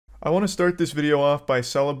I want to start this video off by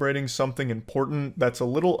celebrating something important that's a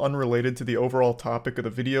little unrelated to the overall topic of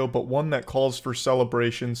the video, but one that calls for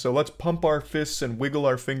celebration. So let's pump our fists and wiggle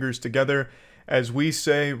our fingers together as we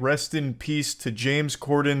say rest in peace to James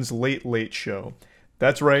Corden's Late Late Show.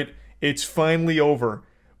 That's right, it's finally over.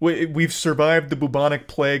 We've survived the bubonic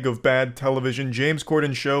plague of bad television. James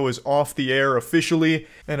Corden's show is off the air officially,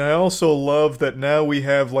 and I also love that now we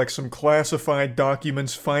have like some classified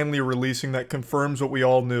documents finally releasing that confirms what we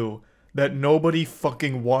all knew. That nobody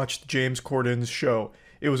fucking watched James Corden's show.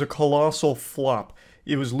 It was a colossal flop.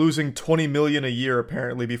 It was losing $20 million a year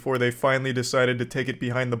apparently before they finally decided to take it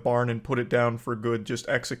behind the barn and put it down for good, just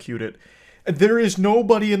execute it. There is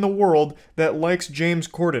nobody in the world that likes James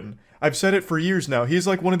Corden. I've said it for years now. He's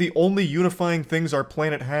like one of the only unifying things our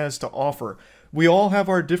planet has to offer. We all have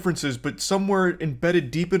our differences, but somewhere embedded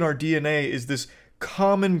deep in our DNA is this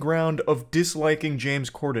common ground of disliking James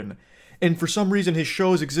Corden. And for some reason his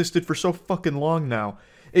shows existed for so fucking long now.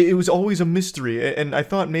 It was always a mystery, and I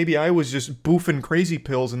thought maybe I was just boofing crazy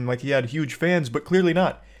pills and like he had huge fans, but clearly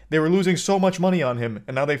not. They were losing so much money on him,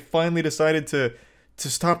 and now they finally decided to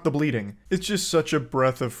stop the bleeding. It's just such a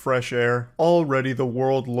breath of fresh air. Already the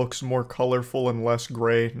world looks more colorful and less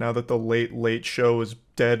gray now that the Late Late Show is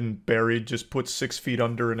dead and buried, just put 6 feet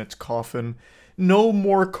under in its coffin. No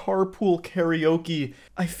more carpool karaoke.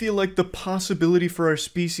 I feel like the possibility for our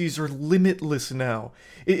species are limitless now.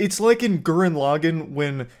 It's like in Gurren Lagann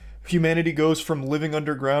when humanity goes from living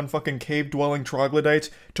underground fucking cave-dwelling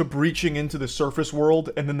troglodytes to breaching into the surface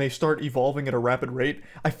world, and then they start evolving at a rapid rate.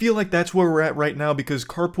 I feel like that's where we're at right now because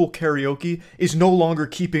carpool karaoke is no longer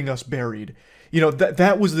keeping us buried. You know,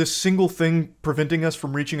 that was the single thing preventing us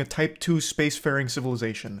from reaching a Type 2 spacefaring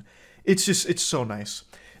civilization. It's so nice.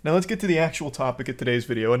 Now let's get to the actual topic of today's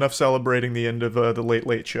video. Enough celebrating the end of the Late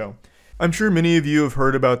Late Show. I'm sure many of you have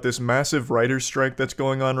heard about this massive writers' strike that's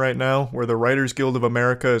going on right now, where the Writers Guild of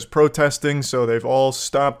America is protesting, so they've all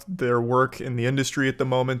stopped their work in the industry at the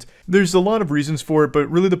moment. There's a lot of reasons for it, but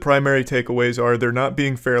really the primary takeaways are they're not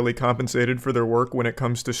being fairly compensated for their work when it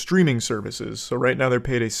comes to streaming services. So right now they're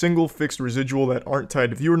paid a single fixed residual that aren't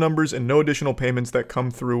tied to viewer numbers and no additional payments that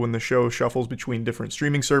come through when the show shuffles between different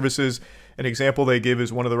streaming services. An example they give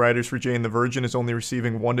is one of the writers for Jane the Virgin is only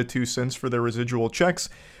receiving 1 to 2 cents for their residual checks,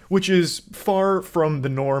 which is far from the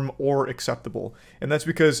norm or acceptable. And that's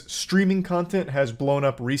because streaming content has blown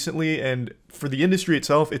up recently, and for the industry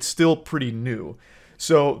itself, it's still pretty new.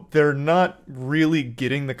 So they're not really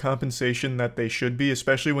getting the compensation that they should be,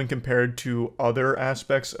 especially when compared to other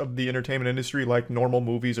aspects of the entertainment industry like normal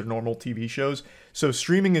movies or normal TV shows. So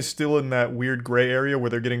streaming is still in that weird gray area where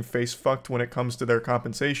they're getting face fucked when it comes to their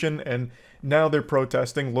compensation, and now they're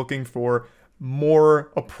protesting, looking for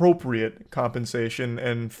more appropriate compensation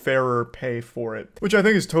and fairer pay for it, which I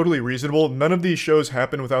think is totally reasonable. None of these shows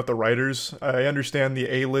happen without the writers. I understand the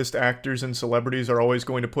A-list actors and celebrities are always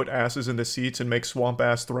going to put asses in the seats and make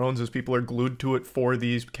swamp-ass thrones as people are glued to it for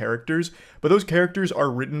these characters, but those characters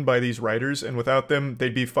are written by these writers, and without them,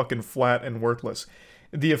 they'd be fucking flat and worthless.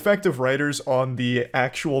 The effect of writers on the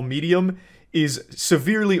actual medium is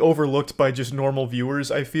severely overlooked by just normal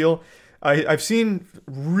viewers, I feel. I've seen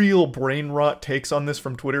real brain rot takes on this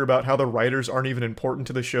from Twitter about how the writers aren't even important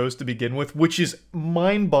to the shows to begin with, which is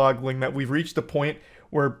mind-boggling that we've reached the point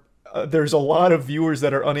where there's a lot of viewers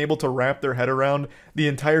that are unable to wrap their head around the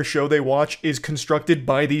entire show they watch is constructed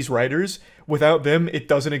by these writers. Without them, it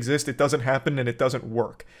doesn't exist, it doesn't happen, and it doesn't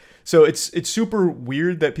work. So it's super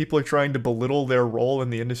weird that people are trying to belittle their role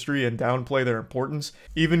in the industry and downplay their importance,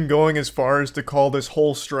 even going as far as to call this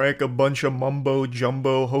whole strike a bunch of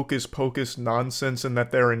mumbo-jumbo, hocus-pocus nonsense and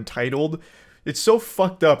that they're entitled. It's so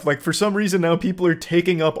fucked up. Like, for some reason now people are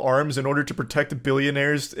taking up arms in order to protect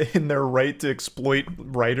billionaires in their right to exploit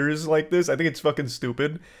writers like this. I think it's fucking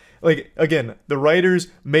stupid. Like, again, the writers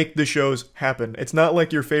make the shows happen. It's not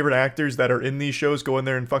like your favorite actors that are in these shows go in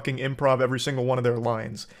there and fucking improv every single one of their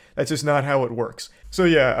lines. That's just not how it works. So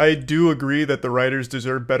yeah, I do agree that the writers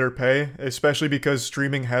deserve better pay, especially because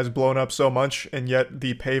streaming has blown up so much, and yet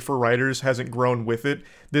the pay for writers hasn't grown with it.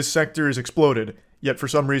 This sector has exploded, yet for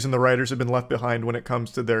some reason the writers have been left behind when it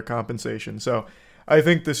comes to their compensation. So I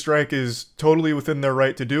think the strike is totally within their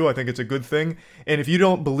right to do. I think it's a good thing. And if you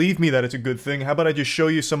don't believe me that it's a good thing, how about I just show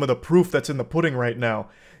you some of the proof that's in the pudding right now?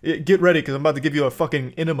 Get ready, because I'm about to give you a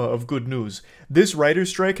fucking enema of good news. This writer's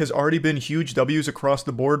strike has already been huge W's across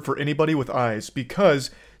the board for anybody with eyes,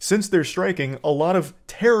 because since they're striking, a lot of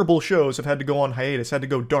terrible shows have had to go on hiatus, had to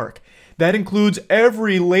go dark. That includes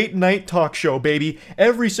every late night talk show, baby.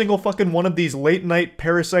 Every single fucking one of these late night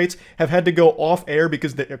parasites have had to go off air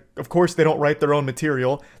because, of course, they don't write their own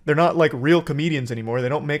material. They're not like real comedians anymore. They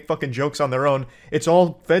don't make fucking jokes on their own. It's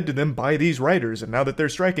all fed to them by these writers. And now that they're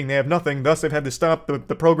striking, they have nothing. Thus, they've had to stop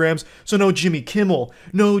the programs. So no Jimmy Kimmel,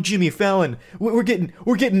 no Jimmy Fallon. We're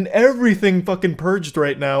getting everything fucking purged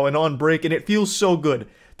right now and on break, and it feels so good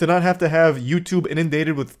to not have to have YouTube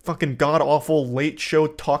inundated with fucking god-awful late show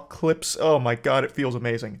talk clips. Oh my god, it feels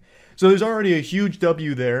amazing. So there's already a huge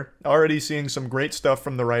W there, already seeing some great stuff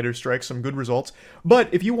from the writer's strike, some good results.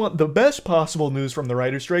 But if you want the best possible news from the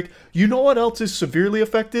writer's strike, you know what else is severely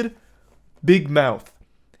affected? Big Mouth.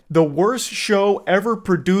 The worst show ever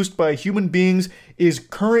produced by human beings is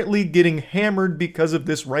currently getting hammered because of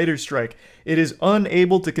this writer's strike. It is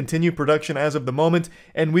unable to continue production as of the moment,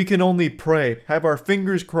 and we can only pray, have our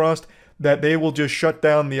fingers crossed, that they will just shut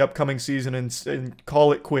down the upcoming season and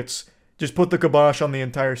call it quits. Just put the kibosh on the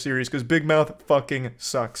entire series, because Big Mouth fucking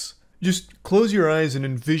sucks. Just close your eyes and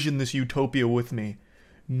envision this utopia with me.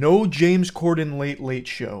 No James Corden Late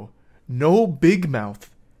Show. No Big Mouth.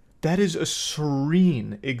 That is a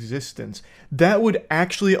serene existence. That would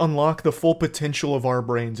actually unlock the full potential of our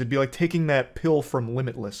brains. It'd be like taking that pill from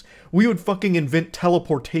Limitless. We would fucking invent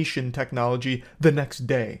teleportation technology the next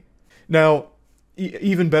day. Now,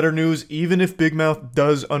 even better news, even if Big Mouth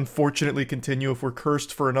does unfortunately continue, if we're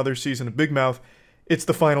cursed for another season of Big Mouth, it's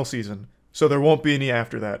the final season. So there won't be any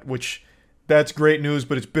after that, which that's great news,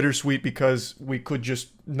 but it's bittersweet because we could just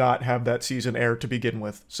not have that season air to begin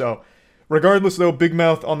with. So regardless, though, Big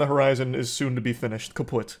Mouth on the horizon is soon to be finished,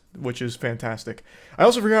 kaput, which is fantastic. I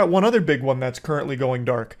also forgot one other big one that's currently going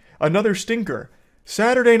dark. Another stinker.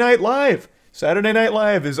 Saturday Night Live! Saturday Night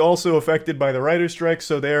Live is also affected by the writer's strike,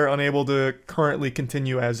 so they're unable to currently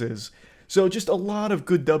continue as is. So just a lot of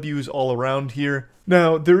good W's all around here.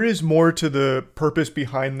 Now, there is more to the purpose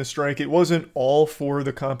behind the strike. It wasn't all for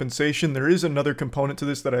the compensation. There is another component to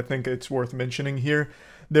this that I think it's worth mentioning here.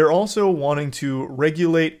 They're also wanting to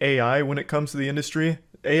regulate AI when it comes to the industry.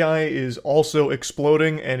 AI is also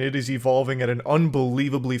exploding, and it is evolving at an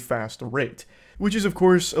unbelievably fast rate. Which is, of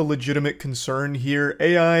course, a legitimate concern here.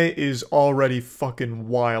 AI is already fucking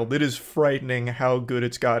wild. It is frightening how good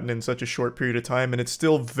it's gotten in such a short period of time, and it's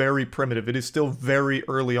still very primitive. It is still very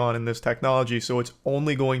early on in this technology, so it's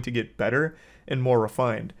only going to get better and more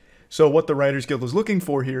refined. So what the Writers Guild is looking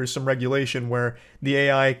for here is some regulation where the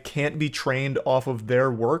AI can't be trained off of their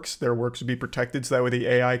works would be protected, so that way the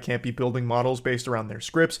AI can't be building models based around their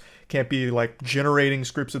scripts, can't be like generating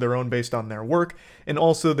scripts of their own based on their work, and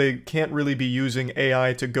also they can't really be using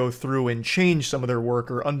AI to go through and change some of their work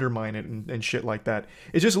or undermine it and shit like that.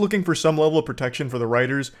 It's just looking for some level of protection for the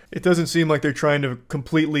writers. It doesn't seem like they're trying to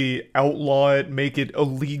completely outlaw it, make it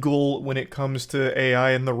illegal when it comes to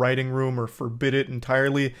AI in the writing room, or forbid it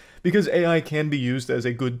entirely, because AI can be used as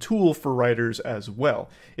a good tool for writers as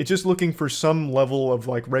well. It's just looking for some level of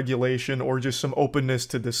like regulation or just some openness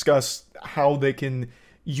to discuss how they can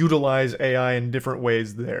utilize AI in different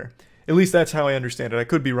ways there. At least that's how I understand it. I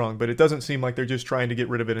could be wrong, but it doesn't seem like they're just trying to get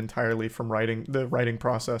rid of it entirely from the writing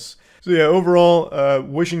process. So yeah, overall,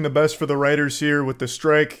 wishing the best for the writers here with the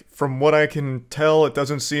strike. From what I can tell, it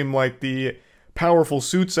doesn't seem like the powerful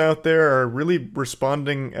suits out there are really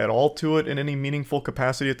responding at all to it in any meaningful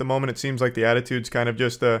capacity at the moment. It seems like the attitude's kind of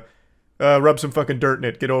just rub some fucking dirt in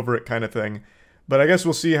it, get over it kind of thing. But I guess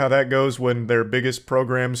we'll see how that goes when their biggest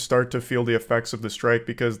programs start to feel the effects of the strike,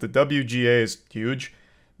 because the WGA is huge.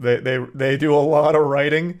 They do a lot of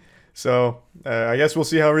writing, so I guess we'll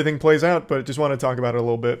see how everything plays out, but just want to talk about it a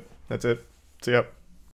little bit. That's it. See ya.